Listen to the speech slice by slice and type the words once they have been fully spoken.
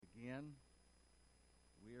again.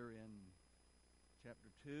 We are in chapter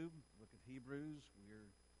 2, book of Hebrews. We're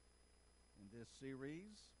in this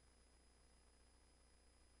series,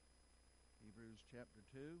 Hebrews chapter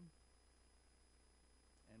 2,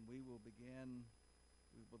 and we will begin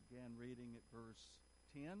reading at verse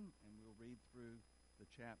 10, and we'll read through the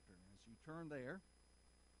chapter. As you turn there,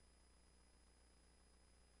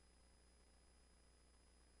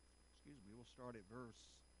 we'll start at verse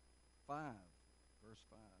 5. Verse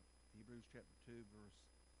 5. Hebrews chapter 2, verse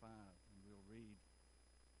 5. And we'll read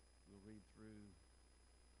through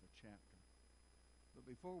the chapter. But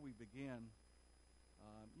before we begin,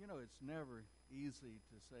 it's never easy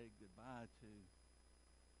to say goodbye to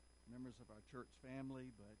members of our church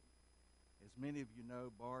family, but as many of you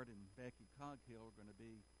know, Bart and Becky Coghill are going to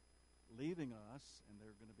be leaving us, and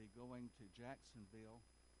they're going to be going to Jacksonville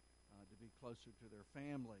to be closer to their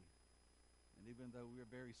family. And even though we're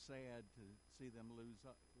very sad to see them leave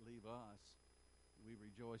us, we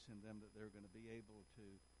rejoice in them that they're going to be able to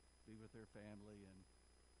be with their family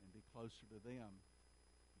and be closer to them.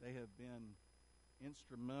 They have been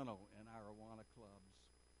instrumental in our Awana clubs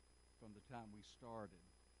from the time we started.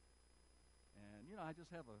 And, I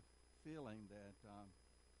just have a feeling that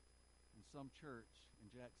in some church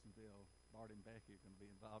in Jacksonville, Bart and Becky are going to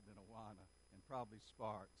be involved in Awana and probably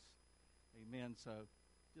Sparks. Amen. So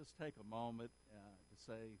just take a moment to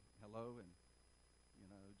say hello and,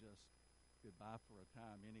 just goodbye for a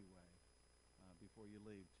time anyway before you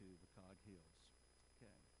leave to the Cog Hills.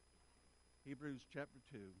 Okay. Hebrews chapter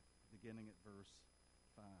 2, beginning at verse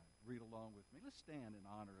 5. Read along with me. Let's stand in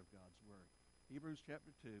honor of God's word. Hebrews chapter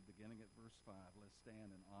 2, beginning at verse 5. Let's stand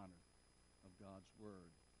in honor of God's word.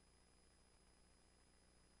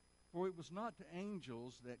 For it was not to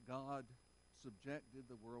angels that God subjected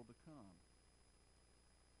the world to come,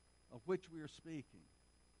 of which we are speaking.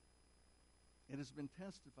 It has been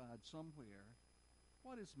testified somewhere,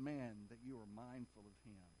 what is man that you are mindful of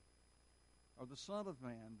him, or the Son of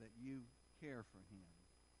Man that you care for him?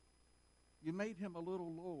 You made him a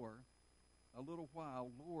little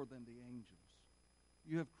while lower than the angels.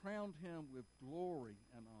 You have crowned him with glory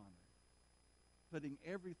and honor, putting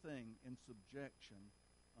everything in subjection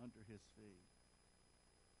under his feet.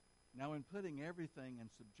 Now in putting everything in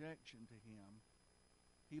subjection to him,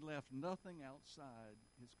 he left nothing outside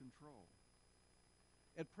his control.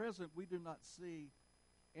 At present, we do not see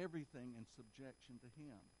everything in subjection to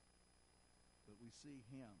him, but we see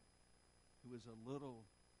him who is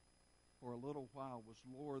for a little while was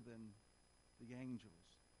lower than the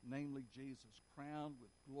angels, namely Jesus, crowned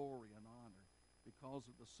with glory and honor because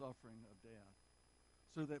of the suffering of death,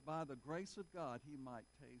 so that by the grace of God he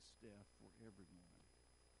might taste death for everyone.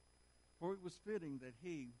 For it was fitting that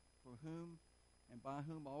he, for whom and by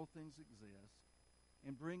whom all things exist,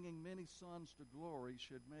 in bringing many sons to glory,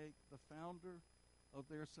 should make the founder of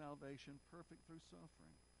their salvation perfect through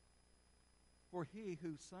suffering. For he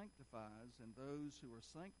who sanctifies and those who are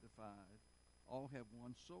sanctified all have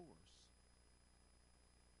one source.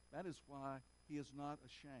 That is why he is not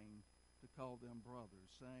ashamed to call them brothers,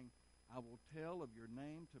 saying, I will tell of your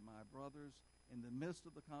name to my brothers. In the midst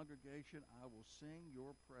of the congregation I will sing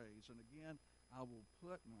your praise. And again, I will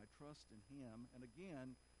put my trust in him. And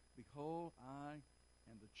again, behold, I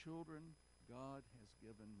and the children God has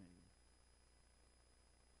given me.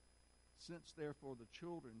 Since therefore the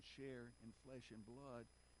children share in flesh and blood,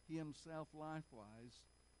 he himself likewise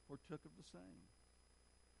partook of the same,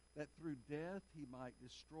 that through death he might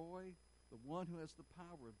destroy the one who has the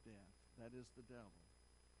power of death, that is the devil,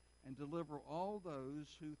 and deliver all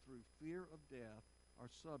those who through fear of death are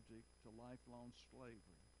subject to lifelong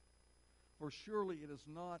slavery. For surely it is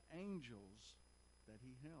not angels that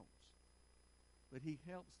he helps, but he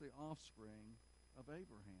helps the offspring of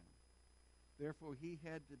Abraham. Therefore he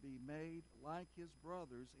had to be made like his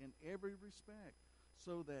brothers in every respect,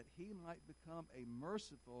 so that he might become a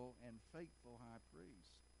merciful and faithful high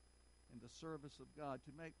priest in the service of God,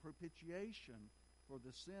 to make propitiation for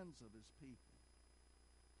the sins of his people.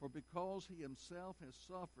 For because he himself has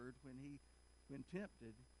suffered when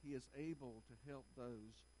tempted, he is able to help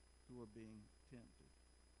those who are being tempted.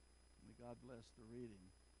 May God bless the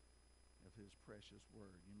reading of his precious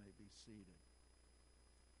word. You may be seated.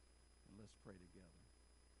 And let's pray together.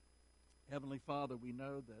 Heavenly Father, we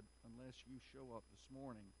know that unless you show up this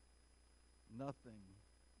morning, nothing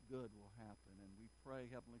good will happen. And we pray,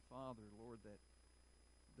 Heavenly Father, Lord,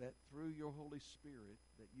 that through your Holy Spirit,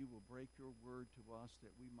 that you will break your word to us,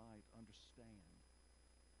 that we might understand,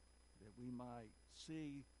 that we might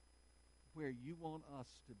see where you want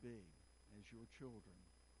us to be as your children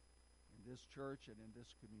in this church and in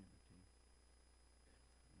this community.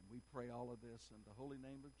 And We pray all of this in the holy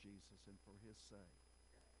name of Jesus and for his sake.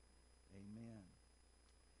 Amen.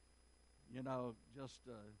 You know, just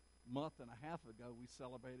a month and a half ago, we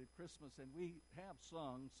celebrated Christmas, and we have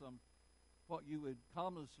sung some what you would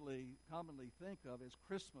commonly think of as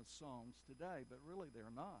Christmas songs today, but really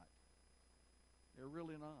they're not. They're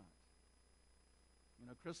really not. You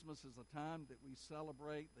know, Christmas is a time that we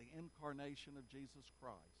celebrate the incarnation of Jesus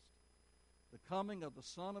Christ, the coming of the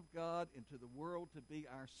Son of God into the world to be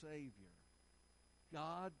our Savior,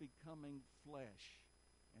 God becoming flesh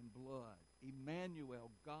and blood,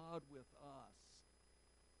 Emmanuel, God with us.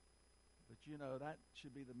 But you know, that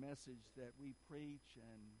should be the message that we preach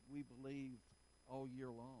and we believe all year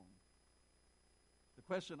long. The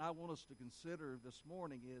question I want us to consider this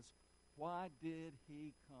morning is, why did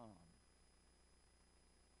he come?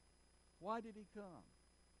 Why did he come?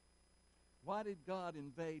 Why did God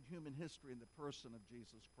invade human history in the person of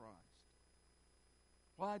Jesus Christ?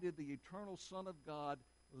 Why did the eternal Son of God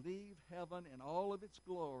leave heaven in all of its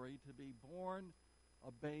glory to be born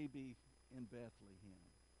a baby in Bethlehem?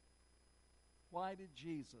 Why did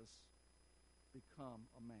Jesus become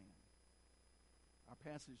a man? Our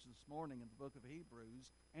passage this morning in the book of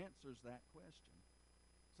Hebrews answers that question.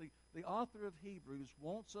 See, the author of Hebrews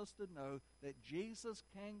wants us to know that Jesus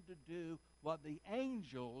came to do what the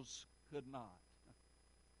angels could not.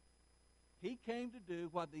 He came to do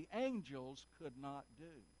what the angels could not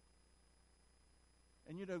do.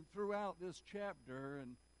 And you know, throughout this chapter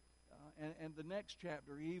and the next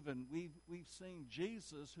chapter even, we've seen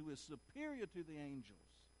Jesus, who is superior to the angels.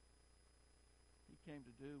 He came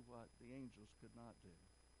to do what the angels could not do.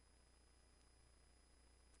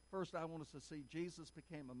 First, I want us to see Jesus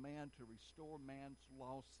became a man to restore man's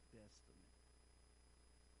lost destiny.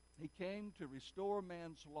 He came to restore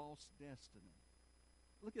man's lost destiny.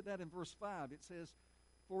 Look at that in verse 5. It says,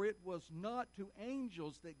 "For it was not to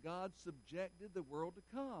angels that God subjected the world to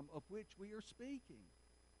come, of which we are speaking."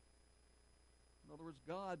 In other words,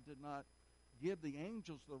 God did not give the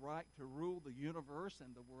angels the right to rule the universe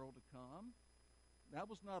and the world to come. That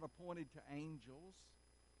was not appointed to angels.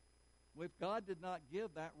 Well, if God did not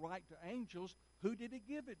give that right to angels, who did he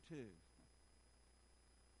give it to?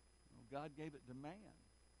 Well, God gave it to man.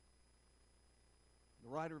 The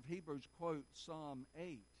writer of Hebrews quotes Psalm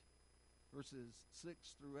 8, verses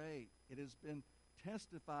 6 through 8. It has been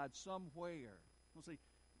testified somewhere. Well, see,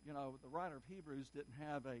 you know, the writer of Hebrews didn't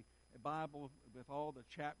have a Bible with all the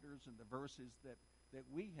chapters and the verses that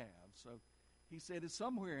we have. So he said it's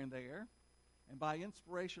somewhere in there. And by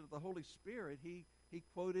inspiration of the Holy Spirit, he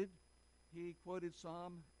quoted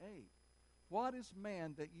Psalm 8. "What is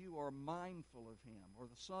man that you are mindful of him, or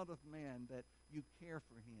the Son of Man that you care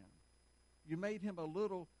for him? You made him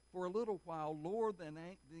for a little while Lord than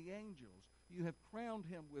the angels. You have crowned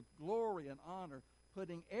him with glory and honor,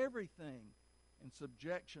 putting everything in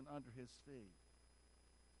subjection under his feet."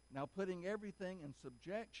 Now, putting everything in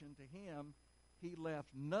subjection to him, he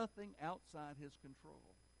left nothing outside his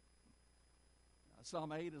control.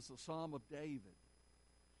 Psalm 8 is a psalm of David.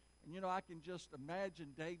 And, you know, I can just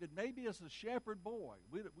imagine David, maybe as a shepherd boy.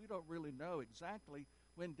 We don't really know exactly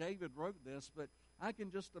when David wrote this, but I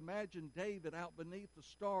can just imagine David out beneath the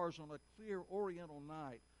stars on a clear oriental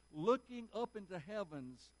night, looking up into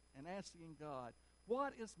heavens and asking God,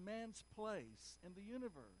 what is man's place in the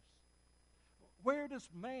universe? Where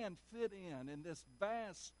does man fit in this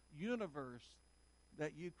vast universe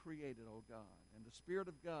that you created, O God? And the Spirit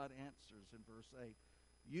of God answers in verse 8,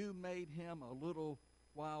 "You made him a little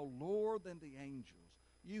while Lord than the angels.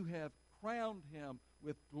 You have crowned him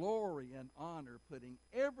with glory and honor, putting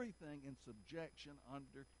everything in subjection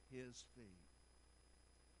under his feet."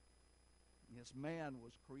 Yes, man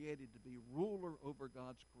was created to be ruler over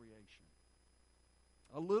God's creation.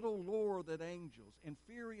 A little lower than angels,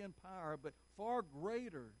 inferior in power, but far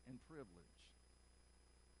greater in privilege.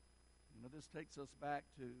 You know, this takes us back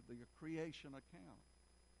to the creation account.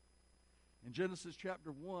 In Genesis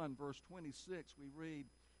chapter 1, verse 26, we read,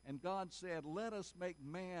 "And God said, let us make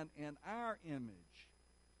man in our image,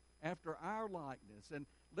 after our likeness, and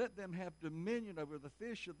let them have dominion over the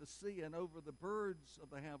fish of the sea, and over the birds of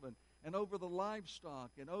the heaven, and over the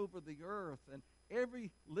livestock, and over the earth, and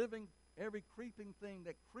every creeping thing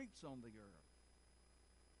that creeps on the earth."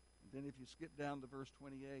 And then if you skip down to verse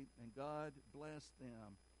 28, "And God blessed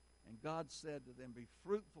them, and God said to them, be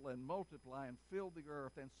fruitful and multiply, and fill the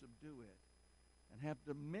earth and subdue it, and have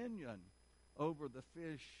dominion over the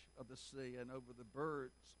fish of the sea, and over the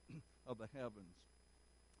birds of the heavens,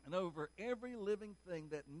 and over every living thing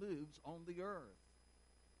that moves on the earth."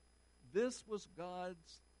 This was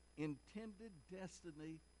God's intended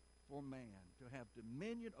destiny for man to have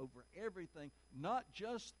dominion over everything, not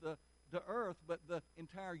just the earth, but the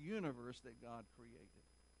entire universe that God created.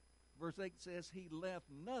 Verse 8 says he left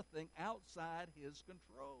nothing outside his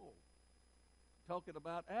control. Talking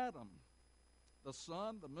about Adam. The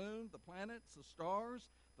sun, the moon, the planets, the stars,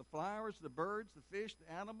 the flowers, the birds, the fish,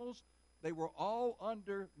 the animals, they were all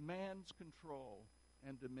under man's control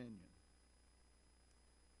and dominion.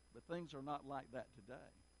 But things are not like that today,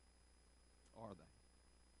 are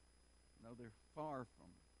they? No, they're far from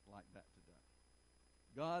like that today.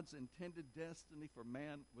 God's intended destiny for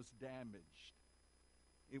man was damaged.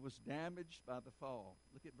 It was damaged by the fall.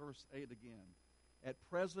 Look at verse 8 again. At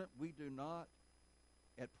present we do not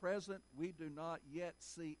yet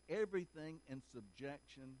see everything in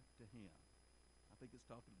subjection to him. I think it's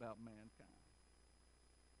talking about mankind.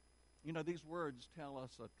 You know, these words tell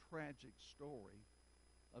us a tragic story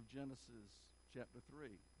of Genesis chapter 3.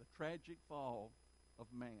 The tragic fall of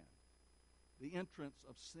man. The entrance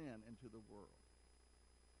of sin into the world.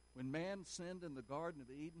 When man sinned in the Garden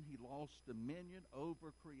of Eden, he lost dominion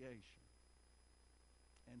over creation.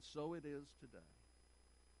 And so it is today.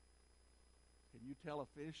 Can you tell a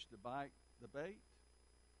fish to bite the bait?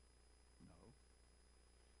 No.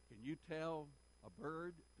 Can you tell a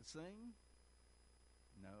bird to sing?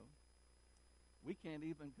 No. We can't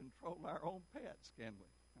even control our own pets, can we?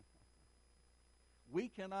 We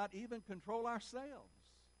cannot even control ourselves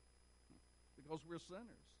because we're sinners.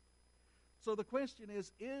 So the question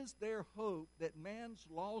is there hope that man's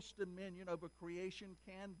lost dominion over creation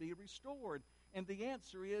can be restored? And the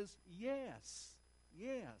answer is yes.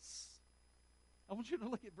 Yes. I want you to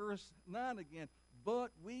look at verse 9 again.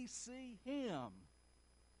 But we see him.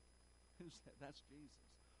 Who's that? That's Jesus.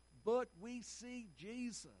 But we see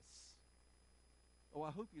Jesus. Oh,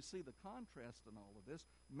 I hope you see the contrast in all of this.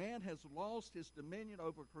 Man has lost his dominion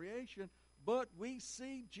over creation, but we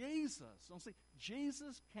see Jesus. Don't see,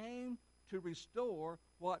 Jesus came to restore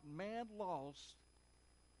what man lost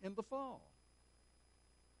in the fall.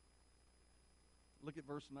 Look at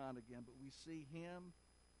verse 9 again. But we see him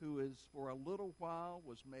who is for a little while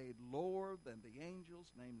was made lower than the angels,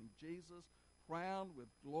 namely Jesus, crowned with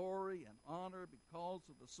glory and honor because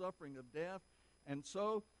of the suffering of death, and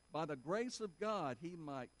so by the grace of God he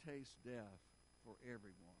might taste death for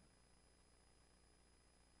everyone.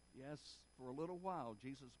 Yes, for a little while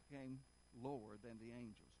Jesus became lower than the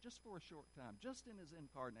angels, just for a short time, just in his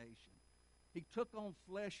incarnation. He took on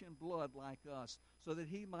flesh and blood like us so that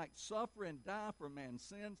he might suffer and die for man's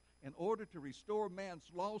sins in order to restore man's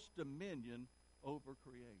lost dominion over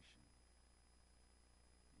creation.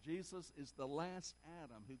 Jesus is the last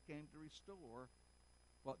Adam who came to restore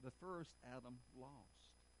what the first Adam lost.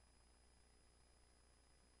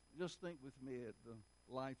 Just think with me at the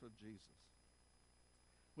life of Jesus.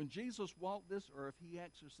 When Jesus walked this earth, he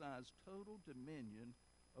exercised total dominion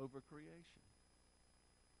over creation.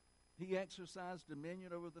 He exercised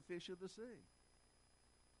dominion over the fish of the sea.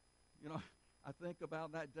 You know, I think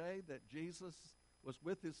about that day that Jesus was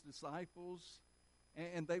with his disciples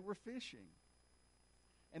and they were fishing.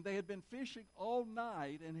 And they had been fishing all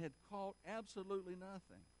night and had caught absolutely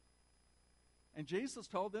nothing. And Jesus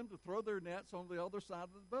told them to throw their nets on the other side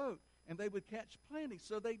of the boat, and they would catch plenty,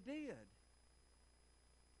 so they did.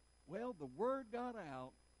 Well, the word got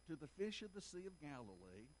out to the fish of the Sea of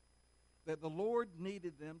Galilee that the Lord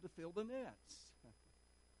needed them to fill the nets.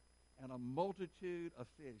 And a multitude of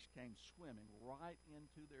fish came swimming right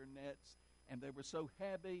into their nets, and they were so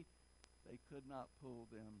heavy they could not pull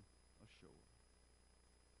them ashore.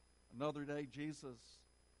 Another day, Jesus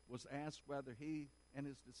was asked whether he and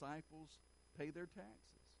his disciples pay their taxes.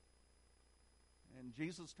 And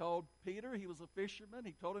Jesus told Peter, he was a fisherman,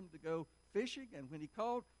 he told him to go fishing, and when he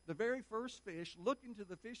caught the very first fish, look into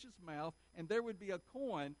the fish's mouth, and there would be a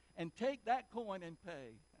coin, and take that coin and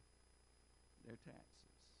pay their taxes.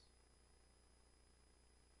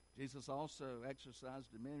 Jesus also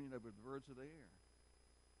exercised dominion over the birds of the air.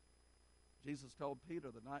 Jesus told Peter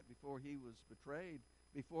the night before he was betrayed,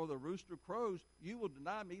 before the rooster crows, you will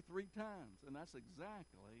deny me 3 times. And that's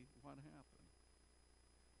exactly what happened.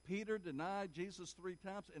 Peter denied Jesus 3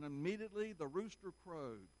 times, and immediately the rooster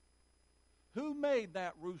crowed. Who made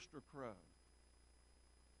that rooster crow?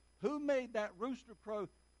 Who made that rooster crow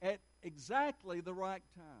at exactly the right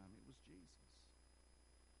time? It was Jesus.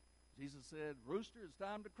 Jesus said, rooster, it's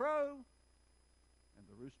time to crow. And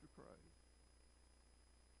the rooster crowed.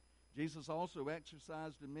 Jesus also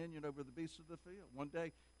exercised dominion over the beasts of the field. One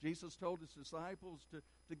day, Jesus told his disciples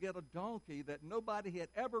to get a donkey that nobody had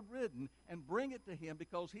ever ridden and bring it to him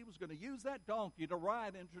because he was going to use that donkey to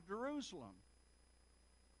ride into Jerusalem.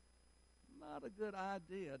 not a good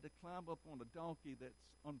idea to climb up on a donkey that's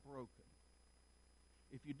unbroken.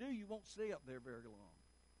 If you do, you won't stay up there very long.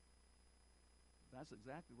 That's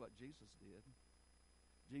exactly what Jesus did.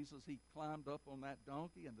 Jesus, he climbed up on that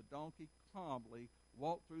donkey, and the donkey calmly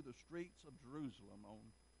walked through the streets of Jerusalem on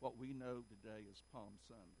what we know today as Palm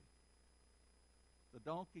Sunday. The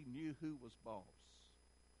donkey knew who was boss.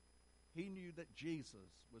 He knew that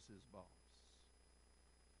Jesus was his boss.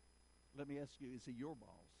 Let me ask you, is he your boss?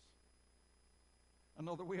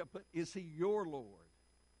 Another way I put it, is he your Lord?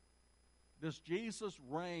 Does Jesus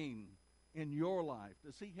reign in your life?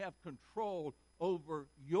 Does he have control over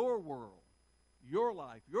your world, your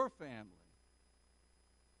life, your family?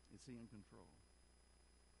 Is he in control?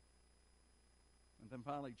 And then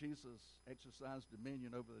finally, Jesus exercised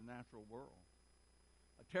dominion over the natural world.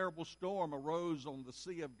 A terrible storm arose on the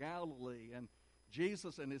Sea of Galilee, and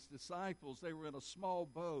Jesus and his disciples, they were in a small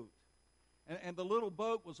boat. And the little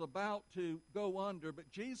boat was about to go under,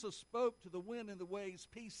 but Jesus spoke to the wind and the waves,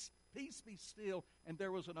 "Peace, peace be still," and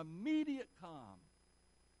there was an immediate calm.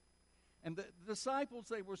 And the disciples,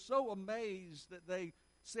 they were so amazed that they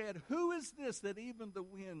said, "Who is this that even the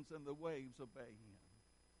winds and the waves obey him?"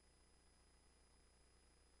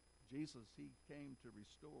 Jesus, he came to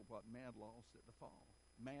restore what man lost at the fall,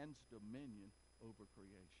 man's dominion over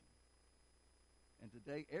creation. And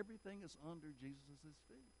today, everything is under Jesus'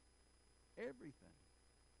 feet. Everything.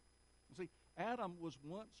 You see, Adam was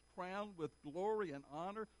once crowned with glory and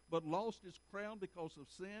honor, but lost his crown because of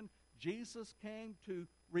sin. Jesus came to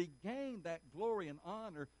regain that glory and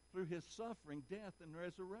honor through his suffering, death, and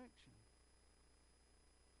resurrection.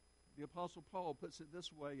 The Apostle Paul puts it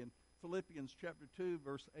this way in Philippians chapter 2,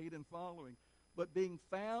 verse 8 and following. "But being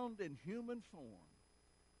found in human form,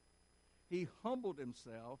 he humbled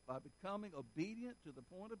himself by becoming obedient to the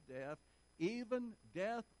point of death, even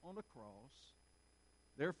death on a cross.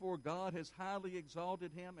 Therefore God has highly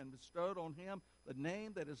exalted him and bestowed on him the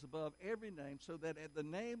name that is above every name, so that at the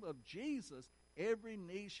name of Jesus every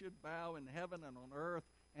knee should bow in heaven and on earth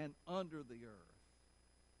and under the earth."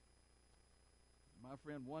 My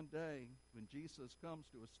friend, one day when Jesus comes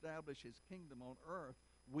to establish his kingdom on earth,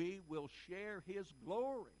 we will share his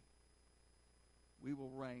glory. We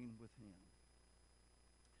will reign with him.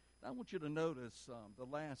 Now, I want you to notice the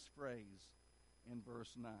last phrase in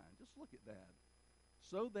verse 9. Just look at that.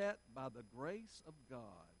 "So that by the grace of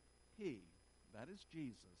God, he," that is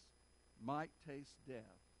Jesus, "might taste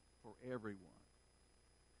death for everyone."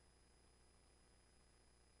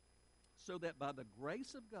 So that by the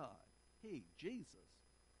grace of God, he, Jesus,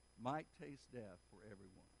 might taste death for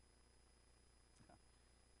everyone.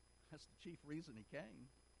 That's the chief reason he came.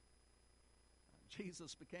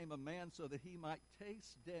 Jesus became a man so that he might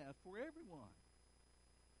taste death for everyone.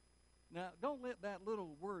 Now, don't let that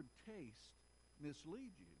little word "taste"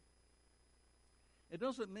 mislead you. It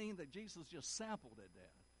doesn't mean that Jesus just sampled at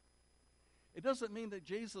death. It doesn't mean that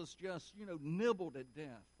Jesus just, nibbled at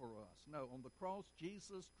death for us. No, on the cross,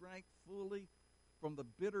 Jesus drank fully from the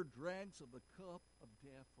bitter dregs of the cup of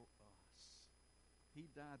death for us. He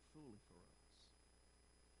died fully for us.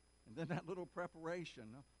 And then that little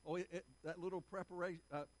preparation,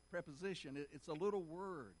 preposition, it's a little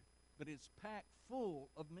word, but it's packed full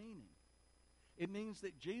of meaning. It means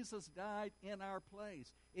that Jesus died in our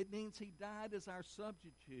place. It means he died as our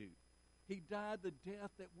substitute. He died the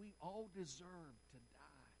death that we all deserve to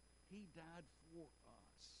die. He died for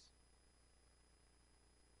us.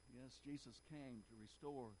 Yes, Jesus came to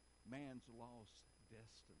restore man's lost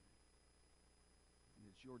destiny. And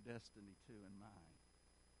it's your destiny too and mine.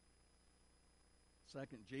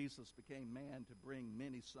 Second, Jesus became man to bring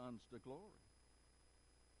many sons to glory.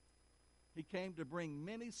 He came to bring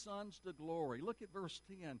many sons to glory. Look at verse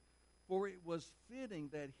 10. "For it was fitting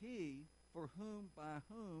that he, by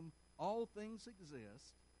whom all things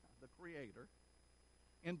exist," the Creator,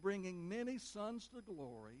 "in bringing many sons to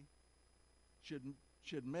glory,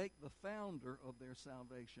 should make the founder of their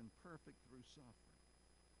salvation perfect through suffering."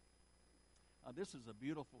 This is a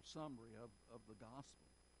beautiful summary of the gospel.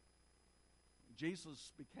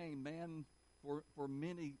 Jesus became man for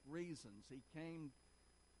many reasons. He came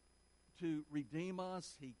to redeem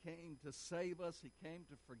us. He came to save us. He came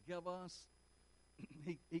to forgive us.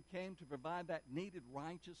 He came to provide that needed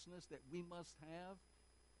righteousness that we must have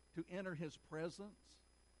to enter his presence.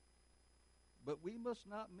 But we must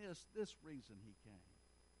not miss this reason he came.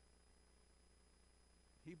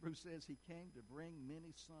 Hebrews says he came to bring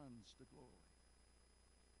many sons to glory.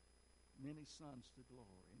 Many sons to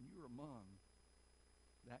glory. And you're among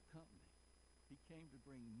that company. He came to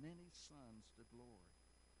bring many sons to glory.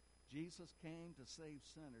 Jesus came to save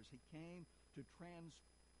sinners. He came to transform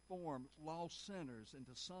transform lost sinners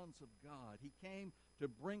into sons of God. He came to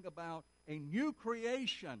bring about a new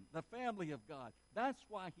creation, the family of God. That's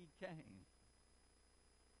why he came.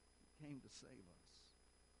 He came to save us,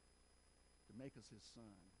 to make us his sons.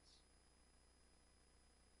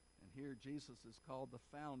 And here Jesus is called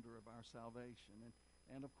the founder of our salvation.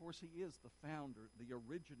 And of course he is the founder, the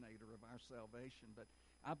originator of our salvation. But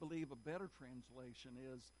I believe a better translation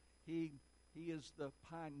is he is the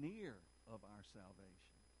pioneer of our salvation.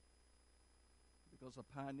 Because a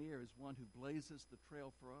pioneer is one who blazes the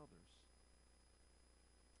trail for others.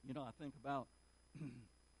 You know, I think about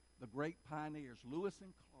the great pioneers, Lewis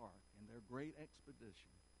and Clark, and their great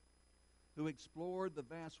expedition, who explored the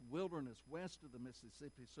vast wilderness west of the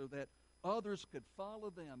Mississippi so that others could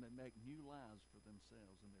follow them and make new lives for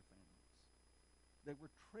themselves and their families. They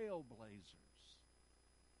were trailblazers.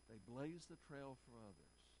 They blazed the trail for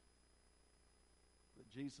others. But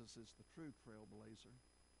Jesus is the true trailblazer,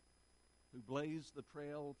 who blazed the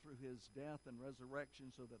trail through his death and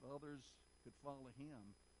resurrection so that others could follow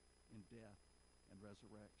him in death and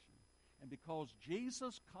resurrection. And because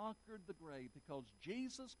Jesus conquered the grave, because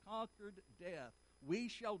Jesus conquered death, we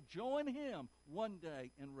shall join him one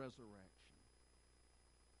day in resurrection.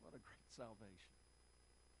 What a great salvation.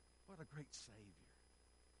 What a great Savior.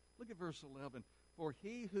 Look at verse 11. For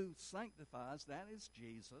he who sanctifies, that is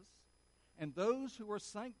Jesus, and those who are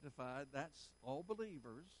sanctified, that's all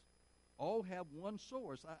believers, all have one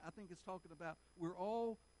source. I think it's talking about we're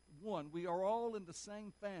all one. We are all in the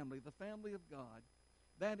same family, the family of God.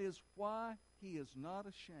 That is why he is not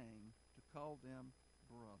ashamed to call them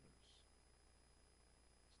brothers.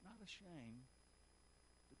 He's not ashamed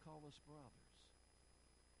to call us brothers.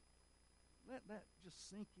 Let that just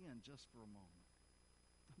sink in just for a moment.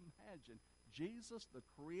 Imagine Jesus, the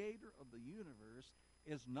creator of the universe,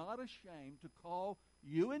 is not ashamed to call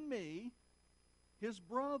you and me his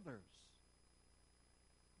brothers.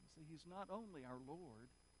 You see, he's not only our Lord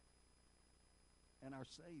and our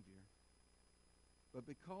Savior, but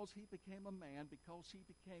because he became a man, because he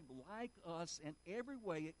became like us in every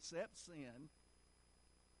way except sin,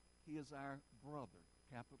 he is our brother,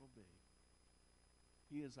 capital B.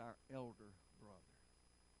 He is our elder brother.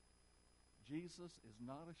 Jesus is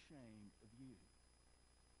not ashamed of you.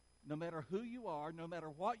 No matter who you are, no matter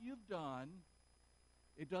what you've done,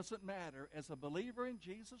 it doesn't matter. As a believer in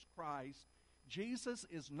Jesus Christ, Jesus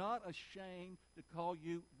is not ashamed to call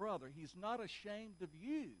you brother. He's not ashamed of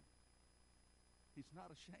you. He's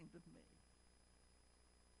not ashamed of me.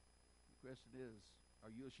 The question is,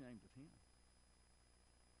 are you ashamed of him?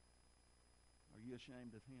 Are you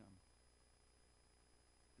ashamed of him?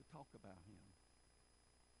 To talk about him.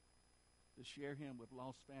 To share him with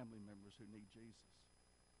lost family members who need Jesus.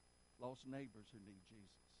 Lost neighbors who need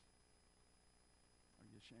Jesus. Are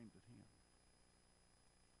you ashamed of him?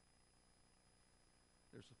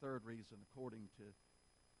 There's a third reason, according to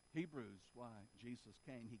Hebrews, why Jesus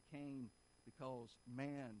came. He came because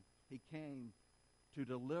he came to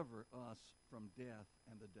deliver us from death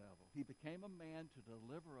and the devil. He became a man to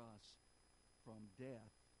deliver us from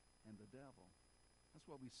death and the devil. That's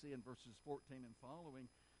what we see in verses 14 and following.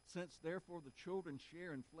 Since therefore the children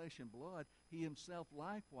share in flesh and blood, he himself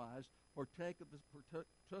likewise partook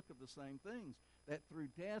of the same things, that through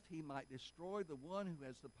death he might destroy the one who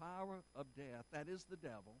has the power of death, that is the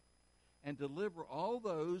devil, and deliver all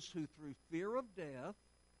those who through fear of death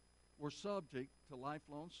were subject to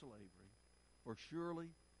lifelong slavery. For surely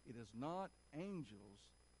it is not angels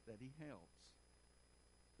that he helps,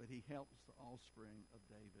 but he helps the offspring of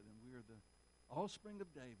David. And we are the offspring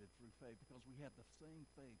of David through faith because we have the same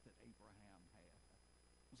faith that Abraham had.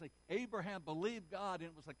 It's like Abraham believed God and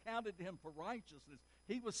it was accounted to him for righteousness.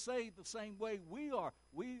 He was saved the same way we are.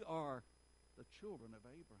 We are the children of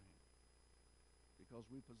Abraham because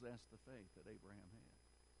we possess the faith that Abraham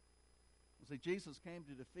had. See, Jesus came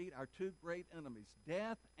to defeat our two great enemies,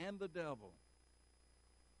 death and the devil.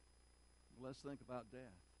 Well, let's think about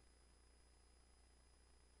death.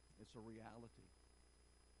 It's a reality.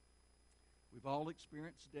 We've all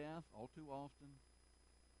experienced death all too often.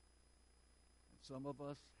 And some of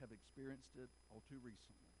us have experienced it all too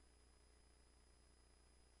recently.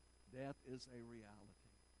 Death is a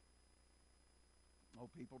reality. Oh,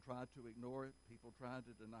 people try to ignore it. People try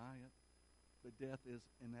to deny it. But death is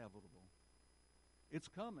inevitable. It's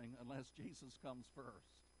coming unless Jesus comes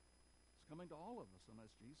first. It's coming to all of us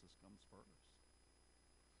unless Jesus comes first.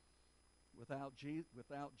 Without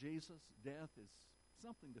Jesus, death is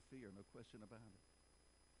something to fear, no question about it.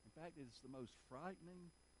 In fact, it is the most frightening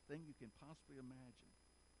thing you can possibly imagine.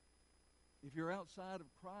 If you're outside of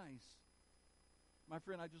Christ, my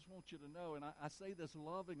friend, I just want you to know, and I say this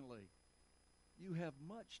lovingly, you have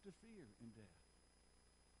much to fear in death.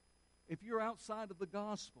 If you're outside of the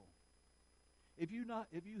gospel, if you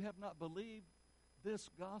have not believed this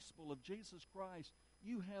gospel of Jesus Christ,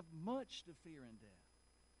 you have much to fear in death.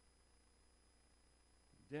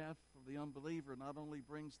 Death for the unbeliever not only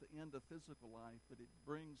brings the end of physical life, but it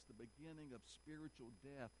brings the beginning of spiritual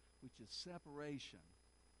death, which is separation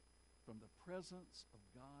from the presence of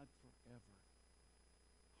God forever.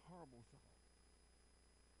 Horrible thought.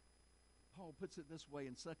 Paul puts it this way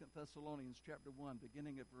in 2 Thessalonians chapter 1,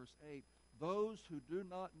 beginning at verse 8. Those who do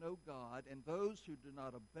not know God and those who do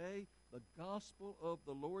not obey the gospel of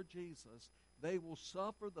the Lord Jesus, they will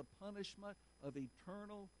suffer the punishment of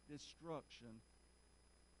eternal destruction.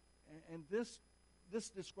 And this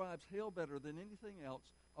describes hell better than anything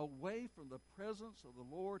else, away from the presence of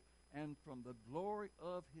the Lord and from the glory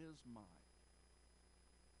of his might.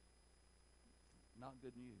 Not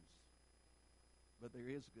good news, but there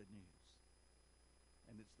is good news.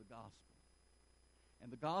 And it's the gospel.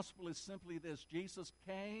 And the gospel is simply this: Jesus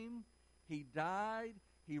came, he died,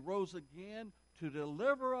 he rose again to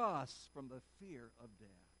deliver us from the fear of death.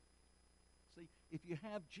 See, if you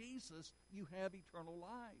have Jesus, you have eternal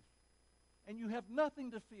life. And you have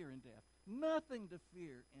nothing to fear in death. Nothing to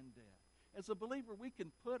fear in death. As a believer, we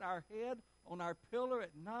can put our head on our pillow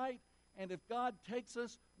at night, and if God takes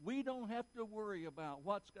us, we don't have to worry about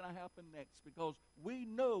what's going to happen next, because we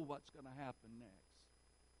know what's going to happen next.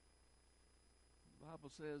 The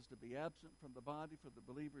Bible says to be absent from the body for the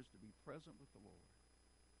believers to be present with the Lord.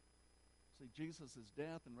 See, Jesus'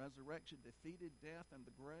 death and resurrection defeated death and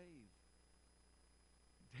the grave.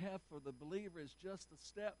 Death for the believer is just a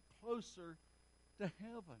step closer to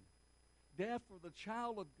heaven. Death for the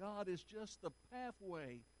child of God is just the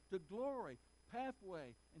pathway to glory,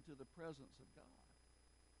 pathway into the presence of God.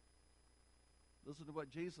 Listen to what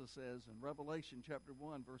Jesus says in Revelation chapter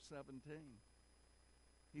 1, verse 17.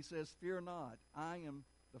 He says, "Fear not, I am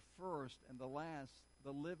the first and the last,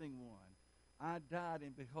 the living one. I died,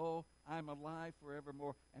 and behold, I am alive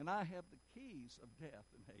forevermore, and I have the keys of death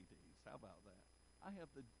and Hades." How about that? I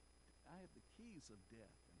have the keys of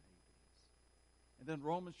death and Hades. And then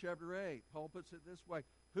Romans chapter 8, Paul puts it this way: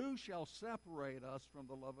 "Who shall separate us from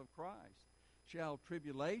the love of Christ? Shall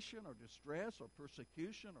tribulation or distress or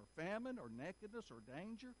persecution or famine or nakedness or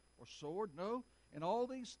danger or sword? No. In all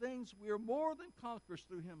these things we are more than conquerors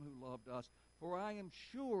through him who loved us. For I am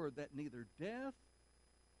sure that neither death,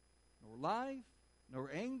 nor life,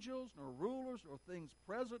 nor angels, nor rulers, nor things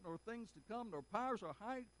present, nor things to come, nor powers or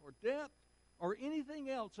height, or depth, or anything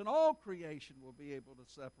else in all creation will be able to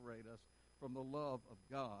separate us from the love of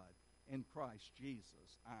God in Christ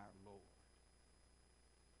Jesus our Lord."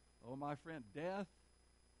 Oh, my friend, death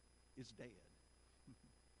is dead.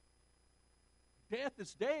 Death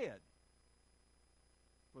is dead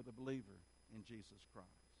for the believer in Jesus Christ.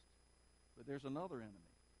 But there's another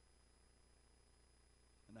enemy,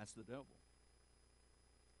 and that's the devil.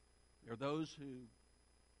 There are those who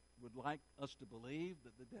would like us to believe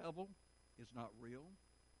that the devil is not real.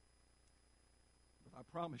 But I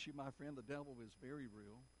promise you, my friend, the devil is very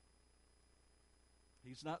real.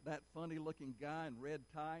 He's not that funny-looking guy in red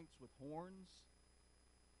tights with horns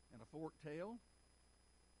and a forked tail.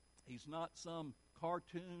 He's not some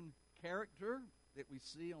cartoon character that we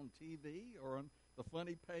see on TV or on the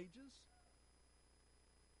funny pages.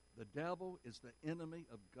 The devil is the enemy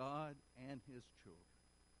of God and his children.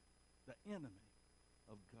 The enemy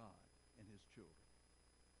of God and his children.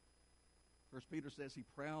 1 Peter says he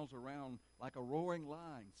prowls around like a roaring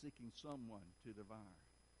lion seeking someone to devour.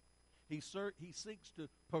 He seeks to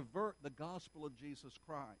pervert the gospel of Jesus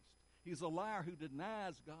Christ. He's a liar who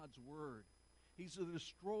denies God's word. He's a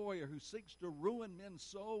destroyer who seeks to ruin men's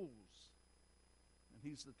souls. And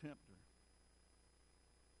he's the tempter.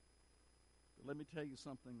 But let me tell you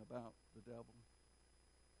something about the devil.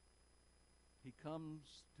 He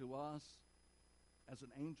comes to us as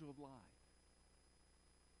an angel of light.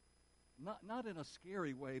 Not in a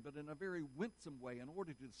scary way, but in a very winsome way in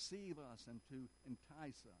order to deceive us and to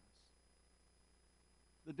entice us.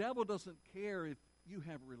 The devil doesn't care if you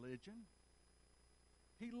have religion.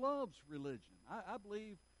 He loves religion. I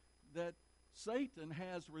believe that Satan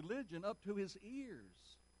has religion up to his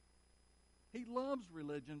ears. He loves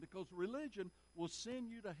religion because religion will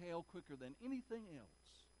send you to hell quicker than anything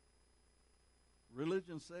else.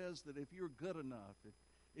 Religion says that if you're good enough,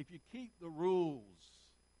 if you keep the rules,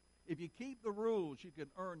 you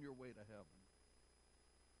can earn your way to heaven.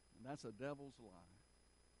 And that's a devil's lie.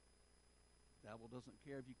 The devil doesn't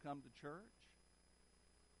care if you come to church.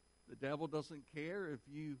 The devil doesn't care if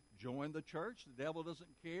you join the church. The devil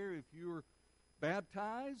doesn't care if you're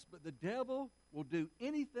baptized, but the devil will do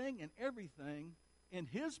anything and everything in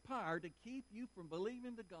his power to keep you from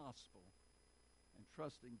believing the gospel and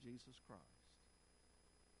trusting Jesus Christ.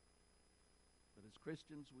 But as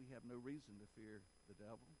Christians, we have no reason to fear the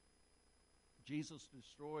devil. Jesus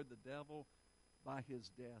destroyed the devil by his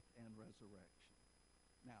death and resurrection.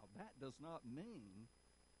 Now, that does not mean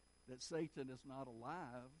that Satan is not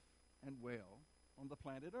alive and well on the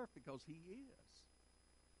planet Earth, because he is.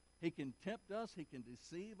 He can tempt us, he can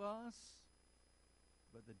deceive us,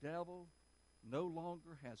 but the devil no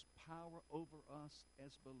longer has power over us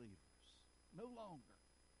as believers. No longer.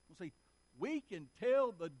 Well, see, we can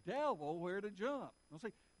tell the devil where to jump. Well,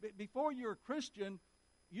 see, before you're a Christian,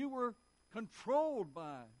 you were controlled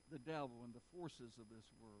by the devil and the forces of this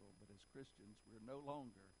world. But as Christians, we're no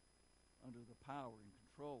longer under the power and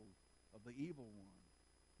control of the evil one.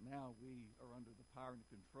 Now we are under the power and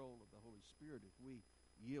control of the Holy Spirit if we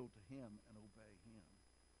yield to him and obey him.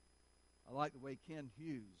 I like the way Ken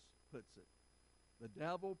Hughes puts it. The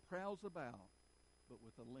devil prowls about, but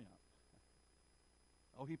with a limp.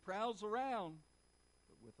 Oh, he prowls around,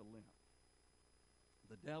 but with a limp.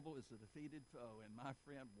 The devil is a defeated foe, and my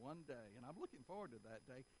friend, one day, and I'm looking forward to that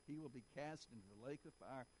day, he will be cast into the lake of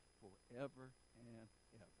fire forever and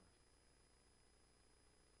ever.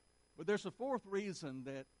 But there's a fourth reason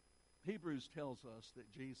that Hebrews tells us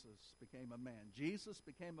that Jesus became a man. Jesus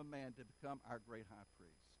became a man to become our great high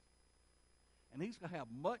priest. And he's going to have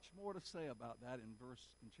much more to say about that in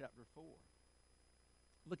chapter 4.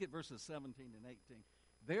 Look at verses 17 and 18.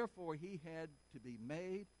 Therefore he had to be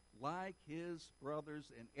made like his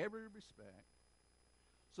brothers in every respect,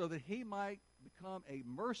 so that he might become a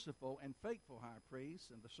merciful and faithful high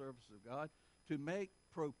priest in the service of God, to make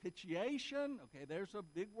propitiation. Okay, there's a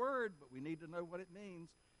big word, but we need to know what it means.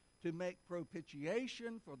 To make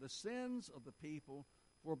propitiation for the sins of the people,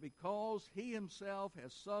 for because he himself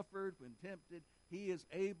has suffered when tempted, he is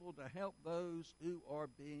able to help those who are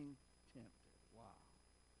being tempted. Wow.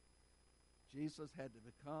 Jesus had to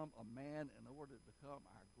become a man in order to become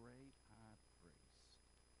our great high priest.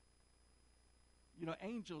 You know,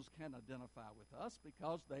 angels can identify with us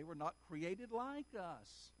because they were not created like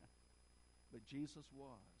us. But Jesus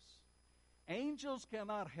was. Angels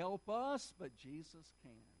cannot help us, but Jesus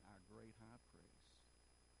can, our great high priest.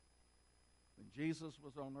 When Jesus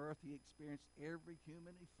was on earth, he experienced every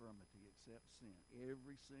human infirmity except sin.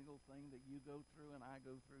 Every single thing that you go through and I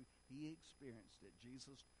go through, he experienced it.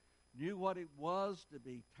 Jesus knew what it was to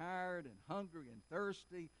be tired and hungry and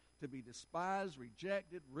thirsty, to be despised,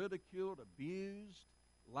 rejected, ridiculed, abused,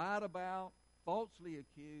 lied about, falsely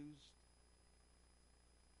accused.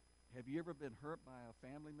 Have you ever been hurt by a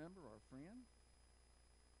family member or a friend?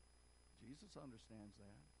 Jesus understands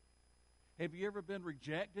that. Have you ever been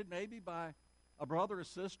rejected maybe by a brother or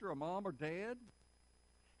sister, a mom or dad?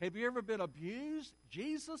 Have you ever been abused?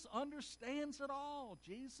 Jesus understands it all.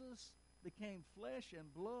 Jesus became flesh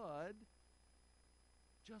and blood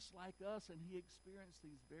just like us, and he experienced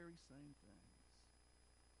these very same things.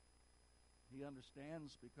 He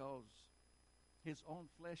understands because his own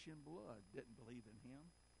flesh and blood didn't believe in him.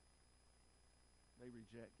 They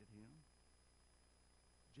rejected him.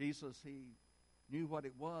 Jesus, he knew what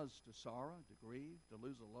it was to sorrow, to grieve, to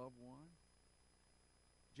lose a loved one.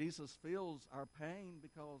 Jesus feels our pain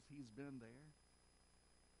because he's been there.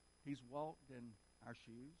 He's walked in our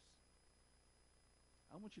shoes.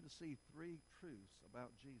 I want you to see three truths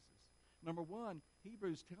about Jesus. Number one,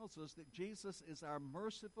 Hebrews tells us that Jesus is our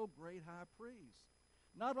merciful great high priest.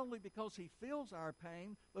 Not only because he feels our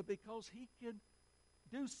pain, but because he can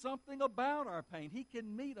do something about our pain. He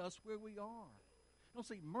can meet us where we are. Now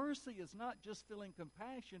see, mercy is not just feeling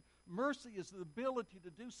compassion. Mercy is the ability to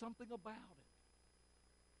do something about it.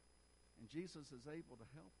 And Jesus is able to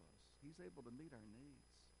help us. He's able to meet our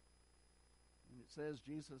needs. And it says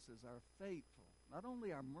Jesus is our faithful, not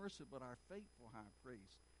only our mercy, but our faithful high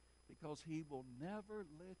priest, because he will never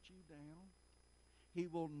let you down. He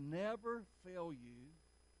will never fail you.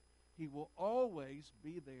 He will always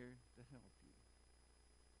be there to help you.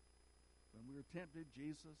 When we are tempted,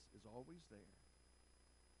 Jesus is always there.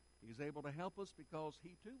 He's able to help us because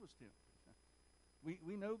he too was tempted.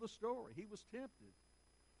 We know the story. He was tempted.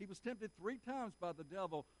 He was tempted 3 times by the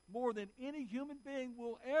devil, more than any human being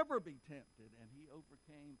will ever be tempted, and he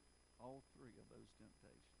overcame all 3 of those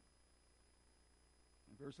temptations.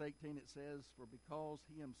 In verse 18 it says, "For because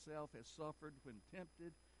he himself has suffered when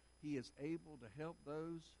tempted, he is able to help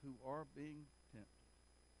those who are being tempted."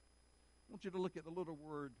 I want you to look at the little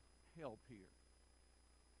word help here.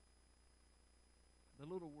 The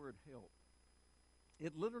little word help.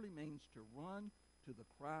 It literally means to run to the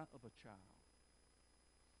cry of a child.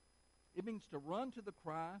 It means to run to the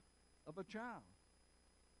cry of a child.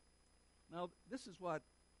 Now, this is what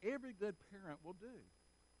every good parent will do.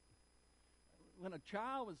 When a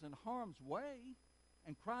child is in harm's way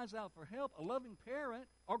and cries out for help, a loving parent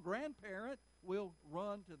or grandparent will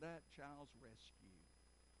run to that child's rescue.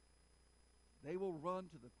 They will run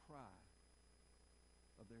to the cry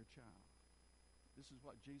of their child. This is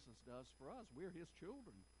what Jesus does for us. We're his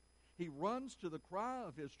children. He runs to the cry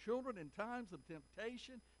of his children in times of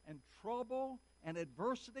temptation and trouble and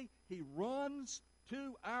adversity. He runs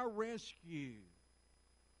to our rescue.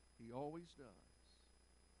 He always does.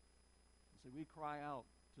 You see, we cry out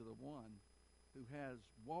to the one who has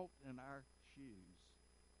walked in our shoes,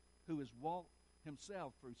 who has walked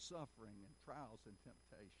himself through suffering and trials and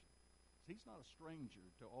temptation. He's not a stranger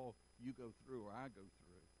to all you go through or I go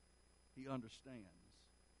through. He understands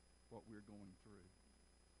what we're going through.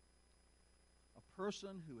 A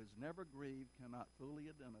person who has never grieved cannot fully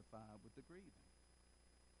identify with the grieving.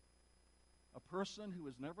 A person who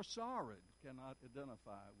has never sorrowed cannot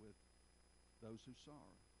identify with those who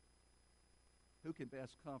sorrow. Who can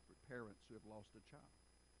best comfort parents who have lost a child?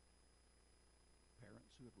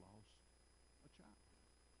 Parents who have lost a child.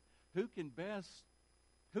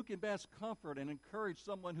 Who can best comfort and encourage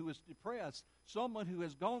someone who is depressed, someone who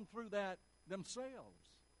has gone through that themselves?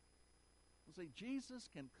 You see, Jesus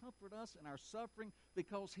can comfort us in our suffering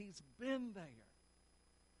because he's been there.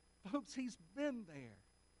 Folks, he's been there.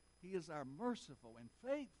 He is our merciful and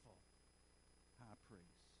faithful high priest.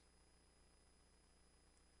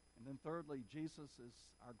 And then thirdly, Jesus is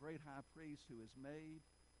our great high priest who has made,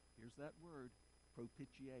 here's that word,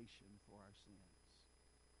 propitiation for our sins.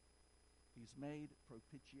 He's made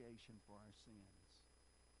propitiation for our sins.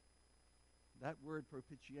 That word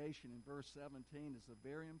propitiation in verse 17 is a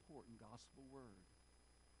very important gospel word.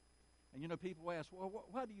 And you know, people ask, well,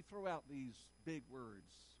 why do you throw out these big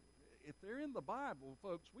words? If they're in the Bible,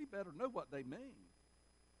 folks, we better know what they mean.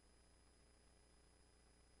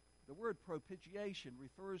 The word propitiation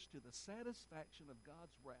refers to the satisfaction of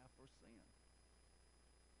God's wrath for sin.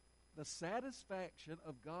 The satisfaction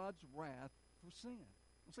of God's wrath for sin.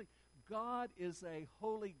 See, God is a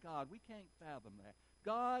holy God. We can't fathom that.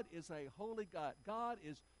 God is a holy God. God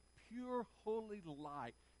is pure holy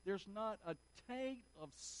light. There's not a taint of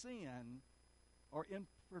sin or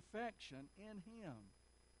imperfection in him.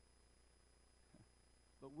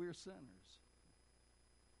 But we're sinners.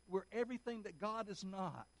 We're everything that God is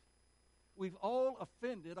not. We've all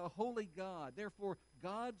offended a holy God. Therefore,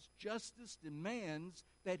 God's justice demands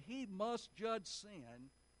that he must judge sin.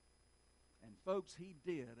 And folks, he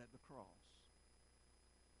did at the cross.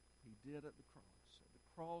 He did at the cross. At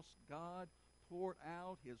the cross, God poured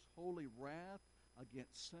out his holy wrath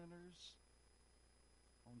against sinners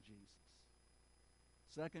on Jesus.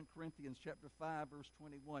 2 Corinthians chapter 5, verse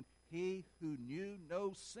 21, he who knew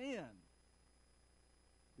no sin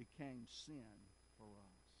became sin for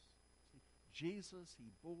us. See, Jesus, he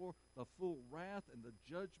bore the full wrath and the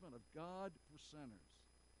judgment of God for sinners.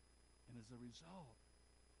 And as a result,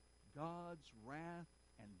 God's wrath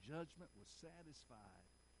and judgment was satisfied.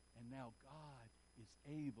 And now God is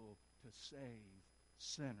able to save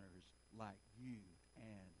sinners like you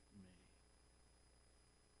and me.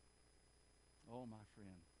 Oh, my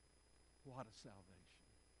friend, what a salvation.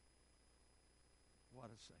 What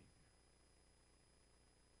a Savior.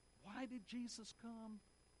 Why did Jesus come?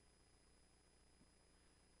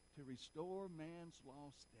 To restore man's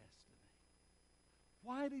lost destiny.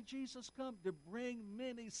 Why did Jesus come? To bring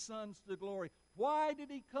many sons to glory. Why did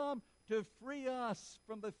he come? To free us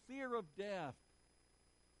from the fear of death.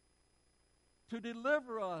 To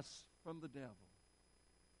deliver us from the devil.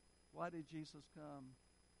 Why did Jesus come?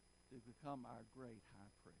 To become our great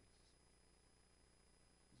high priest.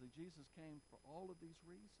 So Jesus came for all of these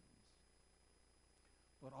reasons.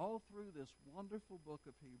 But all through this wonderful book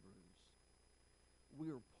of Hebrews, we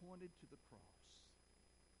are pointed to the cross.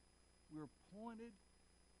 We are pointed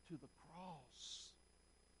to the cross.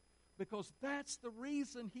 Because that's the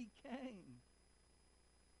reason he came.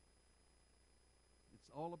 It's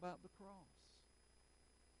all about the cross.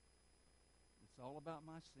 It's all about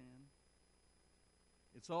my sin.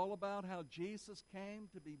 It's all about how Jesus came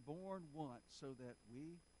to be born once so that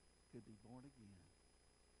we could be born again.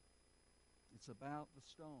 It's about the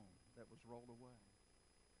stone that was rolled away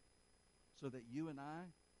so that you and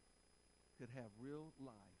I could have real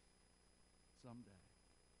life someday.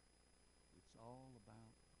 It's all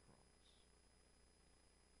about the cross.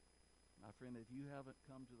 My friend, if you haven't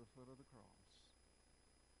come to the foot of the cross,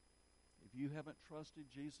 if you haven't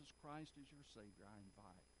trusted Jesus Christ as your Savior, I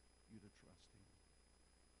invite you to trust him.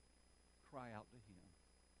 Cry out to him.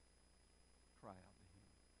 Cry out to him.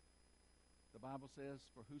 The Bible says,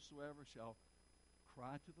 for whosoever shall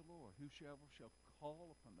cry to the Lord, whosoever shall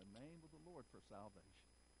call upon the name of the Lord for salvation,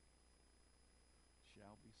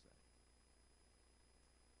 shall be saved.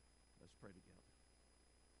 Let's pray together.